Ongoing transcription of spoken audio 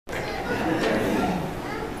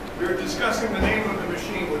we're discussing the name of the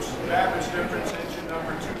machine, which is Babbage Difference Engine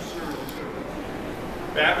number 2, serial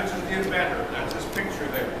 2. Babbage is the inventor. That's his picture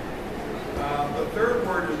there. The third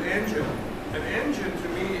word is engine. An engine, to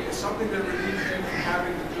me, is something that relieves you from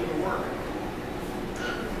having to do the work.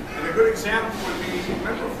 And a good example would be,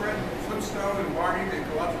 remember Fred Flintstone and Barney? They'd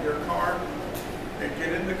go out to their car, they'd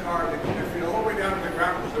get in the car, they'd put their feet all the way down to the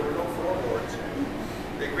ground because there were no floorboards.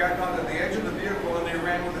 They grabbed onto the edge of the vehicle and they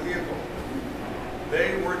ran with the vehicle.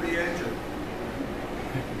 They were the engine.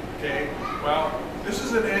 Okay, well, this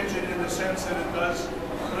is an engine in the sense that it does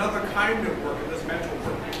another kind of work. It does mental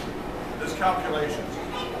work. It does calculations.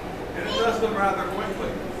 And it does them rather quickly,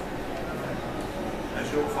 as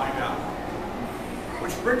you'll find out.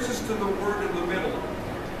 Which brings us to the word in the middle.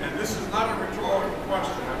 And this is not a rhetorical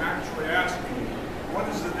question. I'm actually asking you, what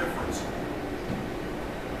is the difference?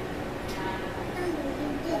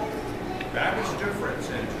 Babbage difference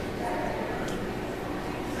engine.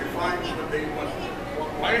 They find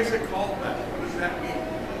why is it called that? What does that mean?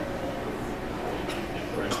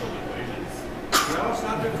 Differential equations. No, it's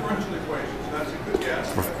not differential equations. That's a good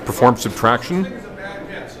guess. Perform subtraction? I think it's a bad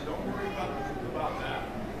guess, so don't worry about that.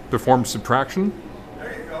 Perform subtraction?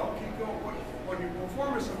 There you go. Keep going. When you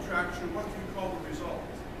perform a subtraction, what do you call the result?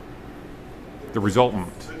 The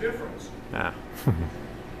resultant. The difference. Ah.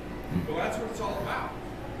 Well, that's what it's all about.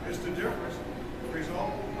 It's the difference, the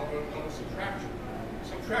result of a subtraction.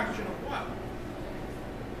 Subtraction of what?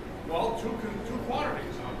 Well, two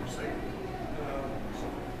quantities, obviously.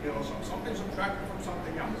 Something subtracted from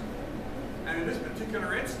something else. And in this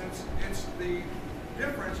particular instance, it's the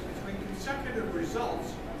difference between consecutive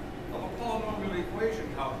results of a polynomial equation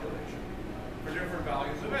calculation for different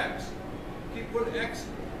values of x. Put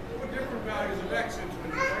different values of x into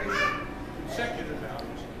an equation, consecutive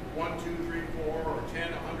values, 1, 2, 3, 4, or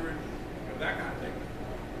 10, 100, that kind of thing.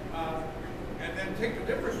 And then take the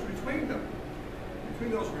difference between them,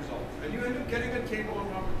 between those results. And you end up getting a table of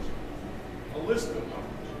numbers, a list of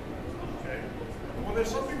numbers. Okay? Well,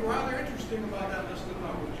 there's something rather interesting about that list of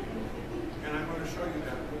numbers. And I'm going to show you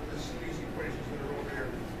that with these equations that are over here.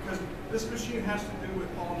 Because this machine has to do with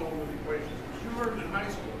polynomial equations, which you learned in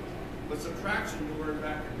high school. But subtraction you learned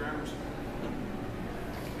back in grammar school.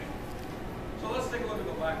 Okay. So let's take a look at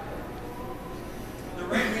the blackboard. The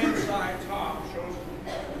right-hand side top shows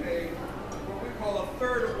what we call a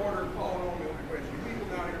third order polynomial equation. You people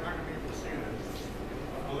down here are not going to be able to see it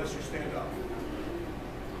unless you stand up.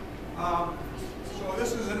 So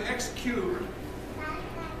this is an x cubed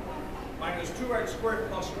minus 2x squared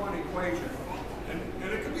plus 1 equation. And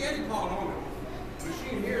it could be any polynomial. The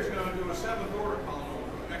machine here is going to do a 7th order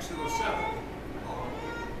polynomial, x to the 7th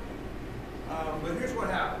polynomial. But here's what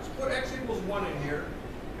happens. Put x equals 1 in here.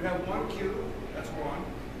 You have 1 cubed, that's 1.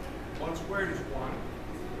 1 squared is 1.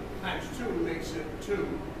 Times 2 makes it 2.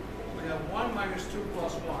 We have 1 minus 2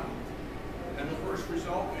 plus 1. And the first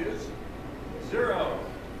result is 0.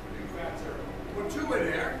 Big fat 0. Put 2 in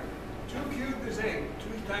there. 2 cubed is 8.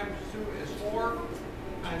 2 times 2 is 4.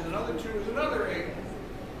 Times another 2 is another 8.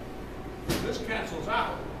 This cancels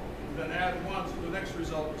out. Then add 1, so the next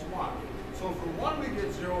result is 1. So for 1 we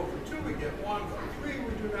get 0. For 2 we get 1. For 3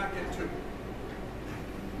 we do not get 2.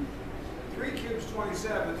 3 cubed is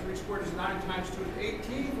 27, 3 squared is 9 times 2 is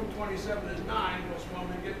 18, from 27 is 9, plus 1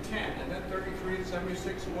 we get 10, and then 33 and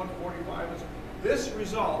 76 and 145 is, this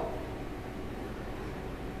result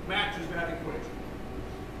matches that equation.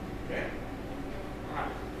 Okay? All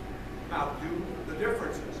right. Now do the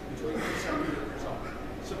differences between the consecutive results.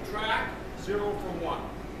 Subtract 0 from 1.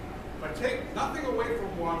 If I take nothing away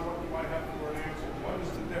from 1, what do I have for an answer? What is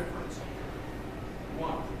the difference?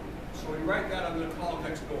 1. So we write that on the column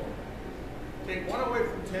next door. Take 1 away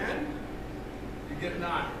from 10, you get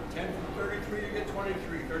 9. 10 from 33, you get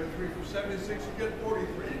 23. 33 from 76, you get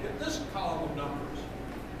 43. You get this column of numbers.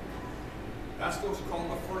 That's what's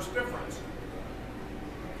called the first difference.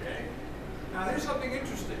 Okay? Now here's something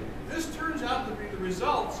interesting. This turns out to be the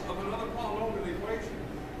results of another polynomial equation,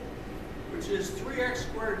 which is 3x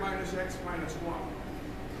squared minus x minus 1.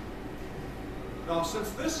 Now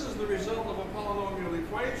since this is the result of a polynomial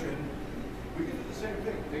equation, we can do the same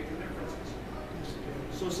thing, take the differences.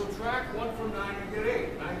 So subtract 1 from 9, you get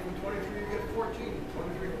 8. 9 from 23, you get 14.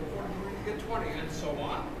 23 from 43, you get 20, and so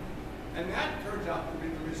on. And that turns out to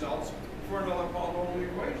be the results for another polynomial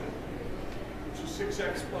equation, which is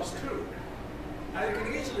 6x plus 2. Now you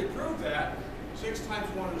can easily prove that. 6 times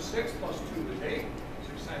 1 is 6, plus 2 is 8.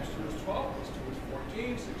 6 times 2 is 12, plus 2 is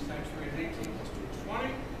 14. 6 times 3 is 18, plus 2 is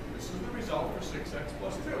 20. This is the result for 6x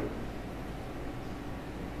plus 2.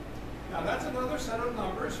 Now that's another set of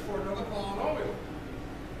numbers for another polynomial.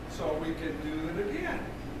 So we can do it again.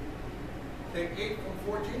 Take 8 from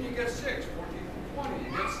 14, you get 6. 14 from 20,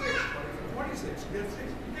 you get 6. 20 from 26, you get 6.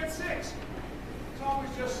 You get 6. It's always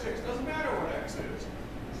just 6. Doesn't matter what x is.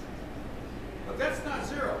 But that's not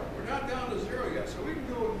 0. We're not down to 0 yet, so we can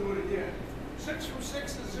go and do it again. 6 from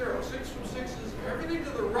 6 is 0. 6 from 6 is 0. Everything to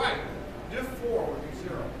the right, diff 4 would be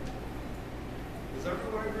 0. Does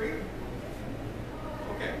everyone agree?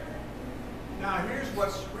 Okay. Now here's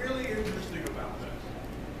what's really interesting about this.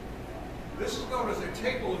 This is known as a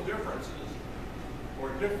table of differences, or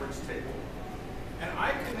difference table. And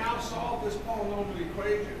I can now solve this polynomial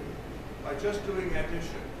equation by just doing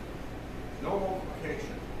addition, no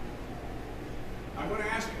multiplication. I'm going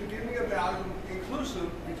to ask you to give me a value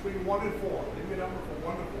inclusive between 1 and 4. Give me a number from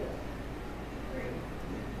 1 to 4.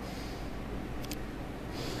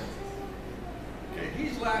 Okay,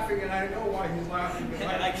 he's laughing, and I know why he's laughing.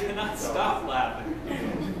 I cannot stop laughing.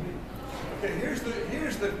 Okay, here's the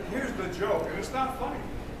joke, and it's not funny.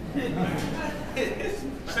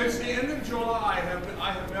 Since the end of July,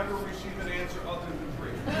 I have never received an answer other than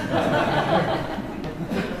 3.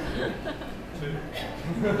 Too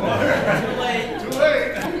late. Too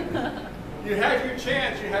late. You had your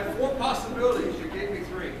chance. You had 4 possibilities. You gave me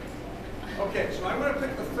 3. Okay, so I'm going to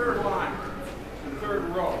pick the third line, the third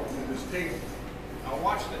row in this table. Now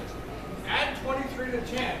watch this. Add 23 to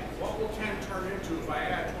 10. What will 10 turn into if I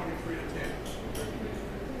add 23 to 10?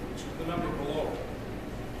 Which is the number below.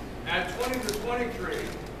 Add 20 to 23,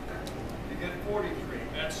 you get 43.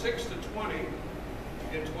 Add 6 to 20, you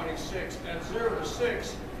get 26. Add 0 to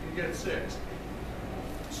 6, you get 6.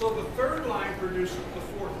 So the third line produces the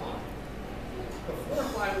fourth line. The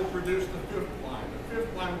fourth line will produce the fifth line. The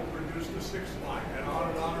fifth line will produce the sixth line, and on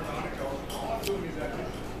and on and on it goes. All I'm doing is addition.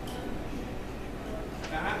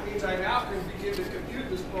 Now that means I now can begin to compute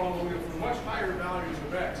this polynomial for much higher values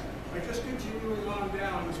of x by just continuing on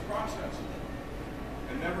down this process.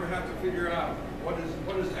 And never have to figure out what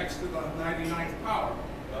is x to the 99th power,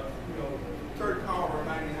 third power of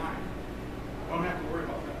 99. Don't have to worry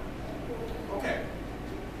about that. Okay.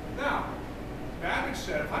 Now, Babbage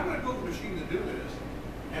said, if I'm going to build a machine to do this,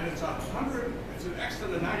 and it's 100, it's an x to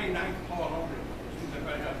the 99th polynomial, which means if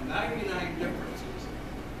I have 99 differences,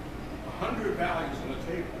 100 values in the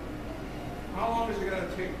table, how long is it going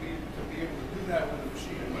to take me to be able to do that with a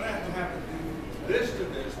machine? I'm going to have to do this to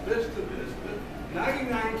this, this to this,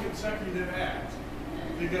 99 consecutive adds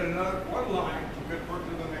to get another one line to convert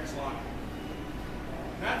to the next line.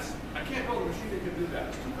 I can't build a machine that can do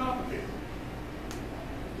that. It's too complicated.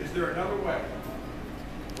 Is there another way?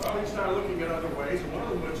 Well, he started looking at other ways, and one of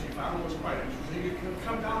them which he found was quite interesting. You can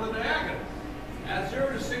come down the diagonal. Add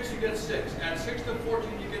 0 to 6, you get 6. Add 6 to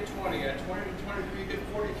 14, you get 20. Add 20 to 23, you get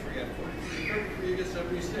 43. Add 43 to 33, you get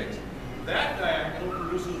 76. That diagonal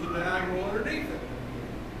produces the diagonal underneath it.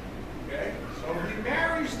 Okay? So he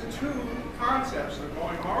marries the two concepts of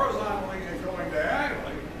going horizontally and going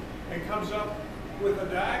diagonally and comes up with a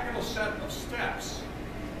diagonal set of steps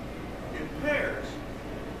in pairs.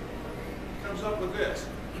 Comes up with this.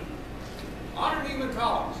 Odd and even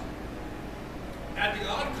columns. Add the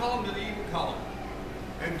odd column to the even column.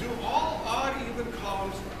 And do all odd even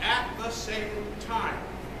columns at the same time.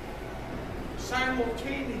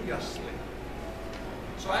 Simultaneously.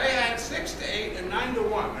 So I add 6 to 8 and 9 to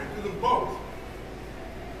 1. I do them both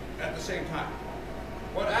at the same time.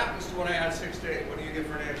 What happens to when I add 6 to 8? What do you get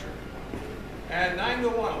for an answer? Add 9 to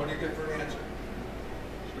 1. What do you get for an answer?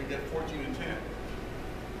 So we get 14 and 10.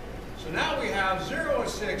 So now we have 0 to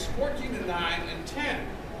 6, 14 to 9, and 10.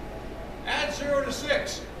 Add 0 to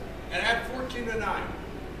 6 and add 14 to 9.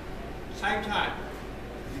 Same time.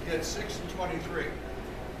 You get 6 and 23.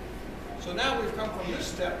 So now we've come from this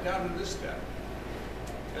step down to this step.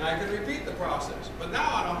 And I can repeat the process. But now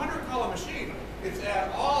on a 100-column machine, it's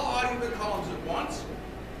add all odd even columns at once,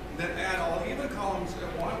 then add all even columns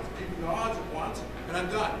at once, even odds at once, and I'm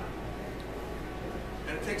done.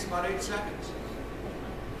 And it takes about 8 seconds.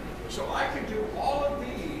 So I can do all of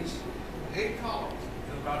these 8 columns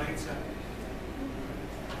in about 8 seconds.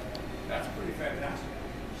 That's pretty fantastic.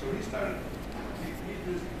 So he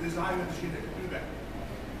designed a machine that could do that.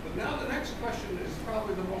 But now the next question is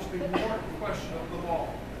probably the most important question of them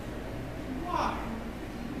all. Why?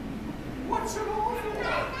 What's it all for?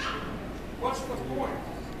 What's the point?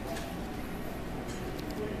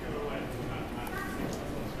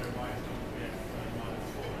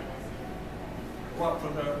 What, for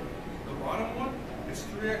the bottom one? It's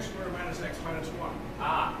 3x squared minus x minus 1.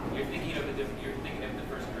 Ah, you're thinking of the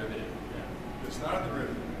first derivative. Yeah. It's not a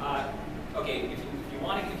derivative. Okay, if you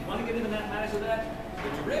want to get into mathematics of that, the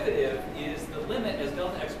derivative is the limit as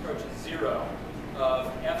delta x approaches 0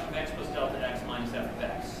 of f of x plus delta x minus f of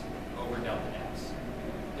x over delta x.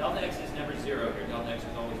 delta x is never 0 here. Delta x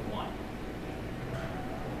is always 1.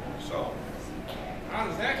 So, how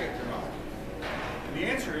does that get derived? And the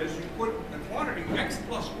answer is you put the quantity x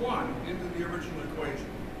plus 1 into the original equation.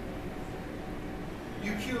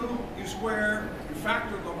 You cube, you square, you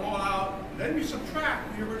factor them all out, then you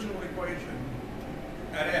subtract the original equation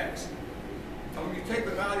at x. And when you take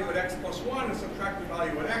the value at x plus 1 and subtract the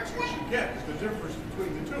value at x, what you get is the difference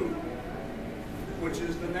between the two, which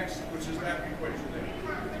is that equation there.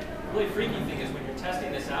 The really freaky thing is when you're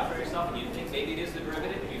testing this out for yourself and you think maybe it is the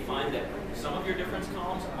derivative, and you find that some of your difference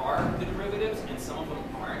columns are the derivatives and some of them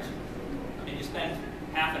aren't, and you spend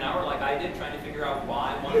half an hour like I did trying to figure out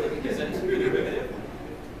why one of them isn't the derivative.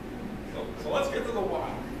 So let's get to the why.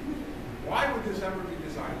 Why would this ever be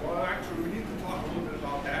designed? Well, actually, we need to talk a little bit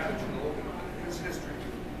about Babbage and a little bit about his history.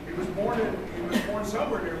 He was born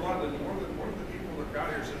somewhere near London. One of the people that got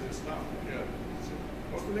here says it's not. Yeah.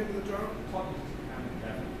 What's the name of the journal?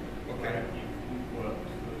 Okay.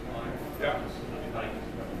 Yeah.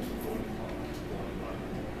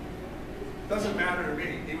 Doesn't matter to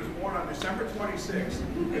me. He was born on December 26th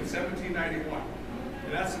in 1791.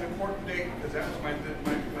 And that's an important date because that was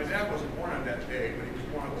my dad wasn't born on that day, but he was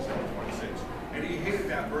born on December 26th. And he hated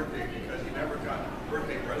that birthday because he never got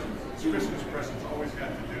birthday presents. His Christmas presents always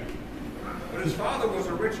had to do. But his father was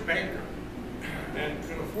a rich banker and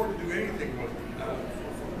could afford to do anything with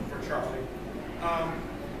for Charlie.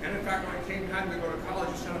 And in fact, when it came time to go to college,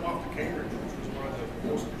 he sent him off to Cambridge, which was one of the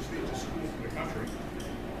most prestigious schools in the country.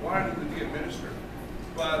 Wanted him to be a minister.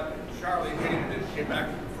 But Charlie hated it, came back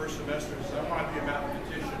to the first semester and said, I want to be a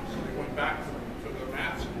mathematician. So he went back to the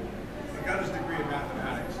math school and got his degree in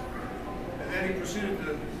mathematics. And then he proceeded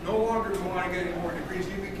to no longer want to get any more degrees.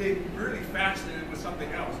 He became really fascinated with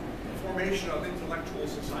something else, the formation of intellectual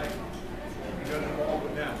society. He got involved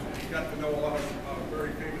with that. He got to know a lot of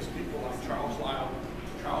very famous people like Charles Lyell,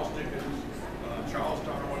 Charles Dickens, Charles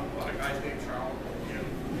Darwin, a lot of guys named Charles.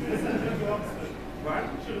 What?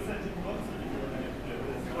 Should have sent him to Oxford if you were going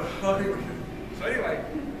to do this. So anyway,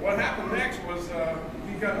 what happened next was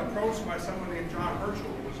he got approached by someone named John Herschel,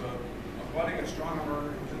 who was a budding astronomer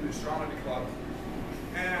who was in the astronomy club.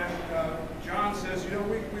 And John says, you know,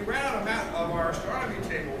 we ran out of our astronomy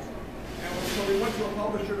tables, and so we went to a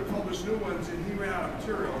publisher to publish new ones, and he ran out of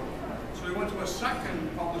material. So we went to a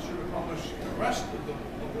second publisher to publish the rest of the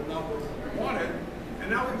number we wanted.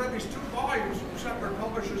 And now we've got these 2 volumes from separate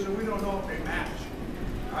publishers, and we don't know if they match.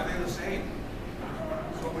 Are they the same?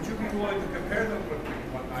 So would you be willing to compare them with me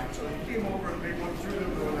one night? So he came over and they went through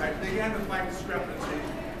them one night. They began to find discrepancies.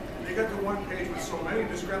 They got to one page with so many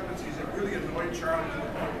discrepancies it really annoyed Charlie to the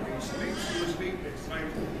point where he speaks to his feet and exclaimed,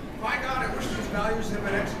 "My God, I wish these values had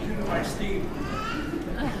been executed by steam."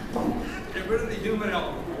 Get rid of the human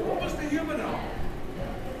element. Well, what was the human element?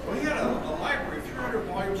 Well, he had a library of 300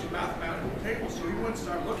 volumes of mathematical tables, so he went and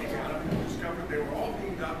started looking at them and discovered they were all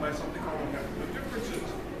being done by something called method of differences,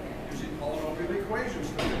 using polynomial equations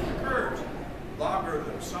to fit the curves,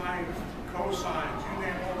 logarithms, sines, cosines, you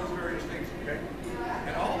name all those various things, okay?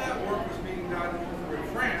 And all that work was being done over in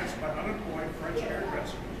France by unemployed French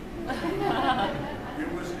hairdressers.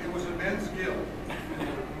 It was a men's guild.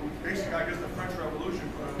 Basically, I guess the French Revolution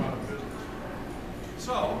put them out of business.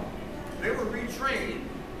 So, they were retrained,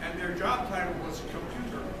 and their job title was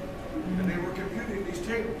computer. And they were computing these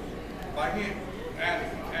tables by hand, adding.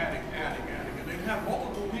 And they'd have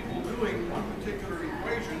multiple people doing one particular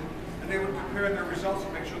equation, and they would compare their results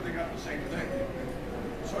and make sure they got the same thing.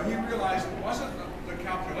 So he realized it wasn't the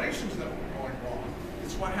calculations that were going wrong,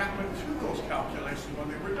 it's what happened to those calculations when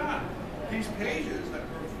they were done. These pages that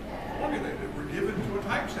were formulated were given to a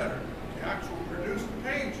typesetter to actually produce the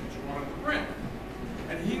page that you wanted to print.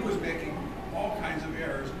 And he was making all kinds of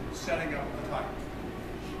errors setting up the type.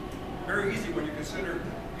 Very easy when you consider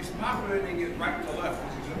he's populating it right to left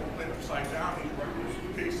because he's going to play it upside down. He's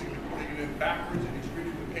basically putting it in backwards and he's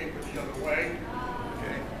reading the paper the other way.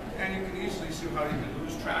 Okay, and you can easily see how you can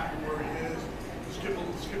lose track of where he is. Skip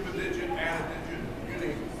a digit, add a digit, you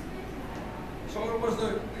name it. So it was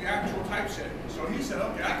the actual typesetting. So he said,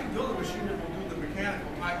 okay, I can build a machine that will do the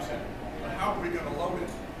mechanical typesetting, but how are we going to load it?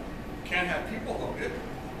 Can't have people load it.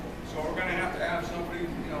 So we're going to have somebody,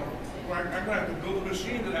 you know, I'm going to have to build a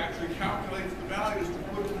machine that actually calculates the values to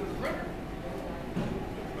put into the printer.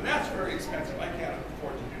 But that's very expensive. I can't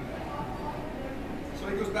afford to do that. So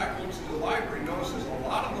he goes back and looks at the library, notices a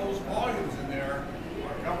lot of those volumes in there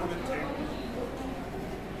are government tables,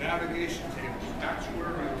 navigation tables,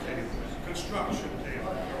 actuarial tables, construction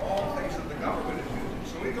tables. They're all things that the government is using.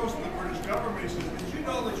 So he goes to the British government and says, did you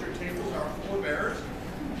know that your tables are full of errors?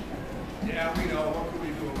 Yeah, we know. What can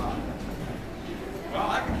we do about it? Well,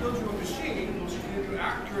 I can build you a machine which can you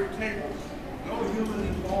accurate tables, no human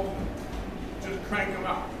involvement, just crank them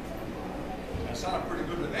out. That sounded pretty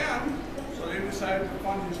good to them, so they decided to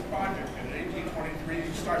fund his project. And in 1823,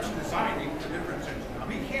 he starts designing the difference engine. Now,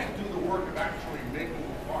 he can't do the work of actually making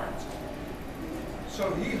the parts.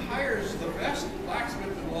 So he hires the best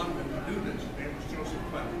blacksmith in London to do this. His name was Joseph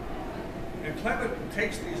Clement. And Clement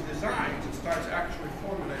takes these designs and starts actually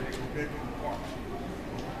formulating and making the parts.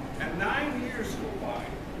 And 9 years go by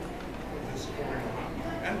with this going on.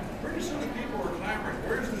 And pretty soon the people were clamoring,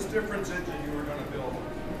 where's this difference engine you were going to build?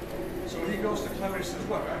 So he goes to Clement and says,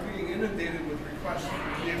 look, I'm being inundated with requests to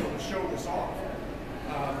be able to show this off.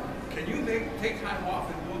 Can you take time off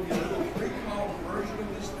and build me a little pre-column version of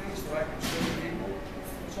this thing so I can show the people?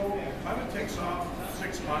 So Clement takes off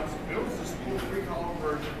 6 months, builds this little pre-column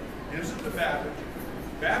version, gives it to Babbage.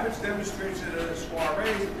 Babbage demonstrates it at a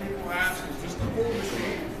soiree. People ask, is this the full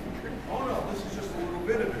machine? Oh no, this is just a little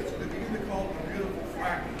bit of it. So they begin to call it a beautiful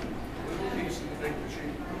fragment, a little piece of the big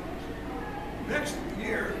machine. Next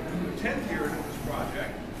year, the 10th year into this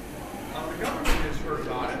project, the government has heard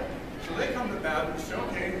about it. So they come to Babbage and say,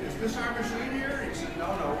 okay, is this our machine here? And he said, no,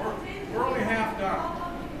 we're only half done.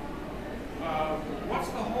 What's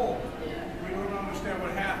the whole? We don't understand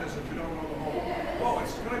what half is if we don't know the whole. Oh,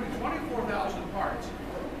 it's going to be 24,000 parts,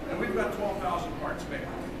 and we've got 12,000 parts made.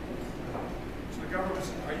 So the government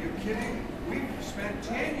said, are you kidding? We've spent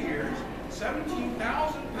 10 years,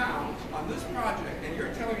 17,000 pounds on this project, and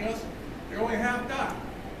you're telling us you're only half done.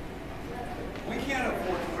 We can't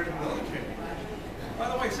afford to wait another 10 years. By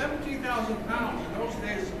the way, 17,000 pounds in those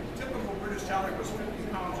days, typical British salary was 50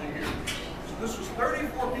 pounds a year. So this was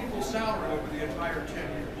 34 people's salary over the entire 10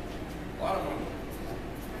 years. A lot of money.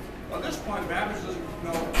 At this point, Babbage doesn't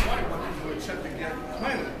know quite what to do except to get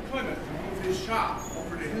Clement to move his shop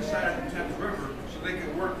over to his side of the Thames River so they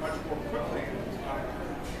can work much more quickly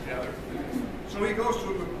together. So he goes to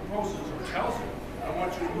him and proposes or tells him, I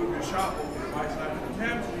want you to move your shop over to my side of the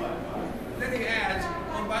Thames. Then he adds,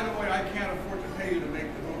 oh, by the way, I can't afford to pay you to make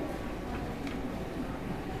the move.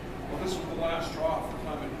 Well, this was the last straw for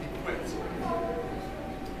Clement. He quits.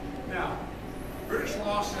 Now, British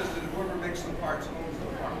law says that whoever makes the parts owns the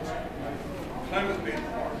parts. Clement made the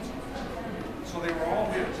parts. So they were all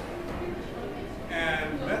his.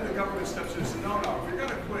 And then the government steps in and says, no, if you're going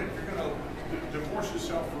to quit, if you're going to divorce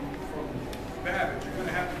yourself from Babbage, you're going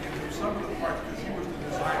to have to give him some of the parts because he was the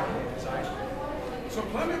designer. So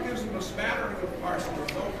Clement gives him a smattering of parts that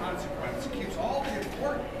are no consequence. He keeps all the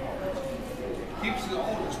important parts. Keeps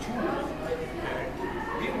all of his tools. Okay.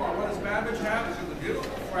 Meanwhile, what does Babbage have? He's in the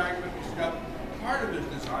beautiful fragment. He's got part of his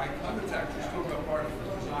design. Clement's actually still got part of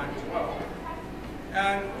his design as well.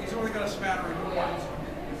 And he's only got a smattering of parts.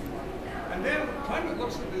 And then Clement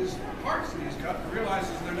looks at these parts that he's got and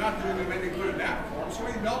realizes they're not doing him any good in that form, so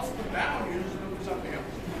he melts them down and uses them for something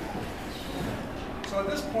else. So at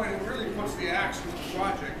this point, it really puts the axe to the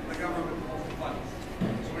project, and the government pulls the funds.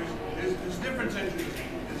 So his difference engine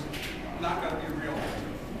is not going to be real.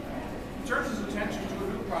 He turns his attention to a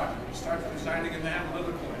new project. He starts designing an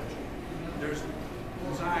analytical engine. There's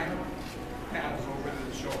design panels over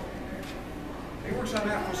the shoulder. He works on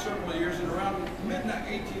that for several years, and around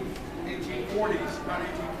mid-1840s, around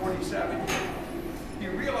 1847, he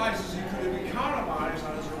realizes he could have economized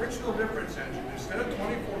on his original difference engine. Instead of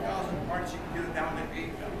 24,000 parts, you can get it down to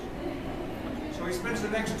 8,000. So he spends the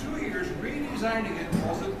next 2 years redesigning it and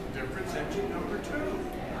calls it difference engine number 2.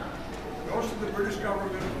 Goes to the British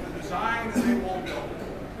government with the design, and they won't build it.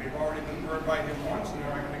 They've already been burned by him once, and they're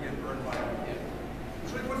not going to get burned by him again.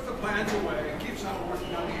 So he puts the plans away and keeps on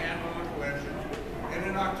working on the analytical engine. And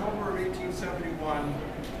in October of 1871,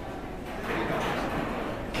 he dies.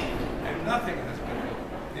 And nothing has been built.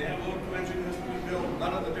 The analytical engine hasn't been built,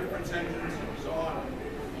 none of the difference engines, and so on.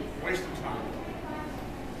 Waste of time.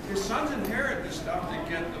 His sons inherit this stuff. They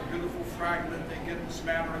get the beautiful fragment, they get the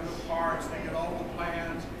smattering of parts, they get all the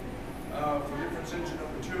plans for difference engine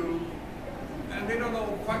number 2. And they don't know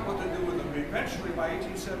quite what to do with them. Eventually, by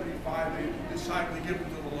 1875, they decide to give them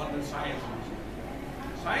to the London Science Museum.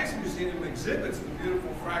 The Science Museum exhibits the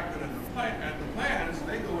beautiful fragment and the plans.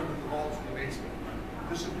 They go into the vaults in the basement,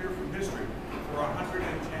 disappear from history for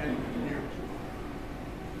 110 years.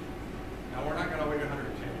 Now, we're not going to wait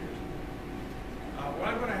 110 years. What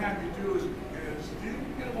I'm going to have you do is do you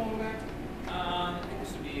get them all back? I think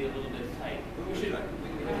this would be a little bit tight. We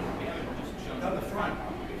haven't just shown Down the front.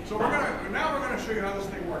 So now we're gonna show you how this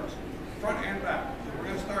thing works, front and back. So we're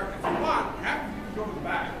gonna start. If you want, half of you can go to the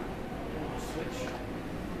back. switch.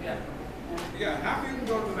 Yeah. Yeah, half of you can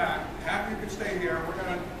go to the back. Half of you can stay here. We're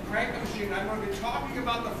gonna crank the machine. I'm gonna be talking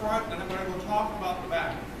about the front, and I'm gonna go talk about the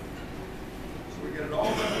back. So we get it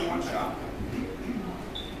all done in one shot.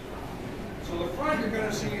 you're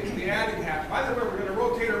going to see the adding happen. By the way, we're going to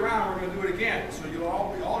rotate around. We're going to do it again, so you'll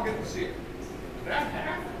all get to see it. That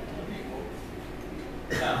half of people.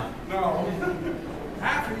 No.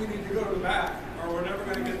 Half of you need to go to the back, or we're never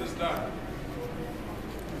going to get this done.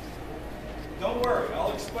 Don't worry,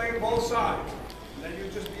 I'll explain both sides, and then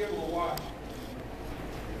you'll just be able to watch.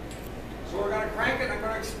 So we're going to crank it, and I'm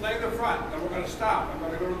going to explain the front, then we're going to stop. I'm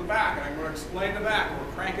going to go to the back, and I'm going to explain the back, and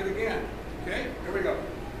we'll crank it again. Okay, here we go.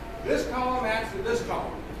 This column adds to this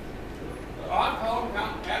column. The odd column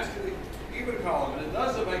adds to the even column, and it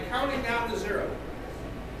does it by counting down to 0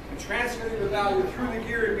 and transmitting the value through the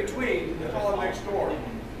gear in between the column next door.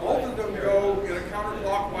 Both of them go in a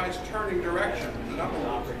counterclockwise turning direction, the number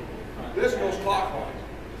ones. This goes clockwise.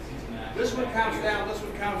 This one counts down, this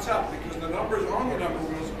one counts up, because the numbers on the number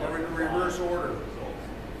wheels are in reverse order.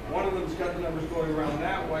 One of them's got the numbers going around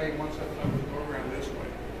that way, one's got the numbers going around this way.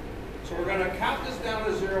 So we're going to count this down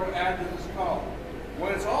to 0, add to this column.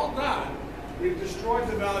 When it's all done, we've destroyed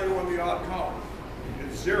the value on the odd column.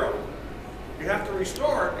 It's 0. We have to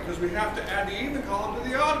restore it because we have to add the even column to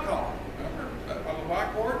the odd column. Remember, on the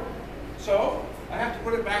blackboard? So I have to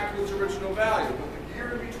put it back to its original value. But the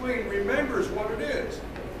gear in between remembers what it is.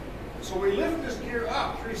 So we lift this gear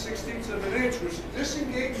up 3/16 of an inch, which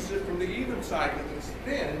disengages it from the even side because it's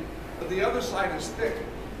thin, but the other side is thick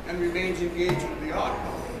and remains engaged with the odd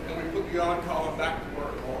column. And we put the odd column back to where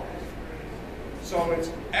it belongs. So it's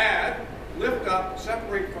add, lift up,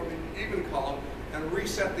 separate from the even column, and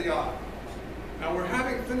reset the odd. Now we're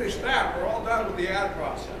having finished that, we're all done with the add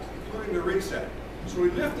process, including the reset. So we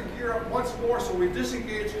lift the gear up once more, so we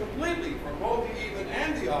disengage completely from both the even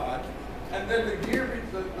and the odd, and then the gears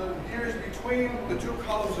between the two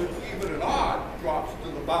columns of even and odd drops to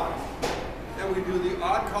the bottom. And we do the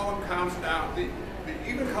odd column counts down, the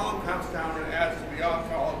even column counts down and adds to the odd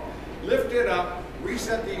column, lift it up,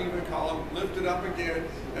 reset the even column, lift it up again,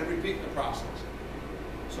 and repeat the process.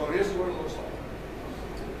 So here's what it looks like.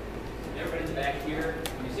 Everybody's back here.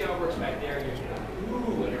 When you see how it works back there, you're going,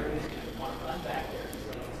 ooh, and everybody's going to want to run back there.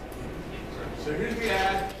 So here's the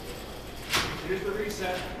add, here's the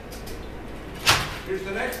reset, here's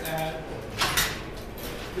the next add,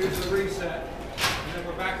 here's the reset, and then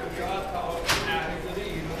we're back to the odd column, adding to the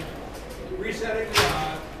even, resetting the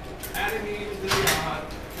odd, adding the even to the odd,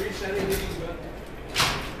 resetting the even,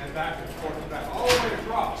 and back and forth and back, all the way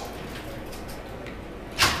across.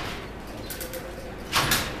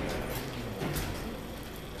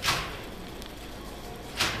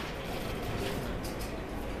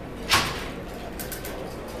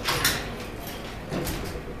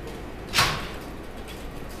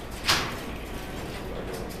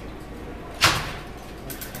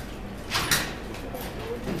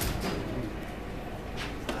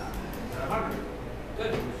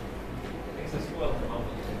 Good. Makes us spoiled for home.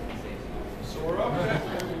 So we're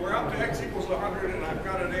up to x equals 100, and I've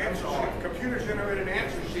got an answer sheet, computer-generated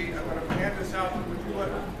answer sheet. I'm going to hand this out. Would you let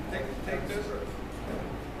take this?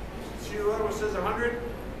 See the letter that says 100?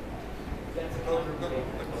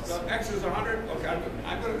 The x is 100. Okay,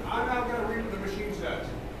 I'm now going to read what the machine says.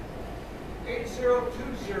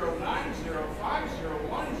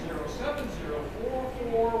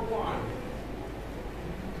 80209050107041.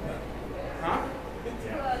 Huh?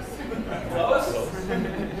 Close?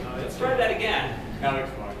 Let's try that again. Alex,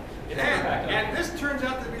 fine. And this turns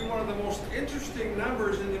out to be one of the most interesting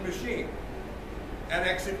numbers in the machine at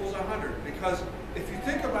x equals 100. Because if you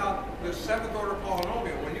think about the 7th order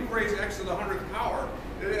polynomial, when you raise x to the 100th power,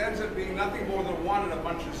 it ends up being nothing more than 1 and a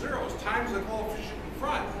bunch of zeros times the coefficient in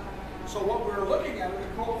front. So what we're looking at are the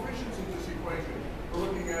coefficients in this equation. We're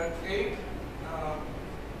looking at 8,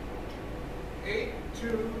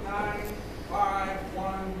 2, 9, 5,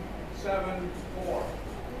 1, 7, 4,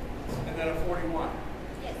 and then a 41.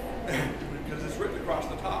 Because it's written across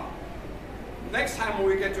the top. Next time when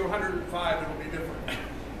we get to 105, it'll be different.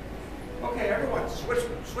 Okay, everyone, switch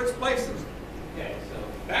places. Okay, so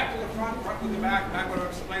Back to the front, front to the back, and I'm going to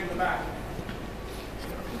explain the back.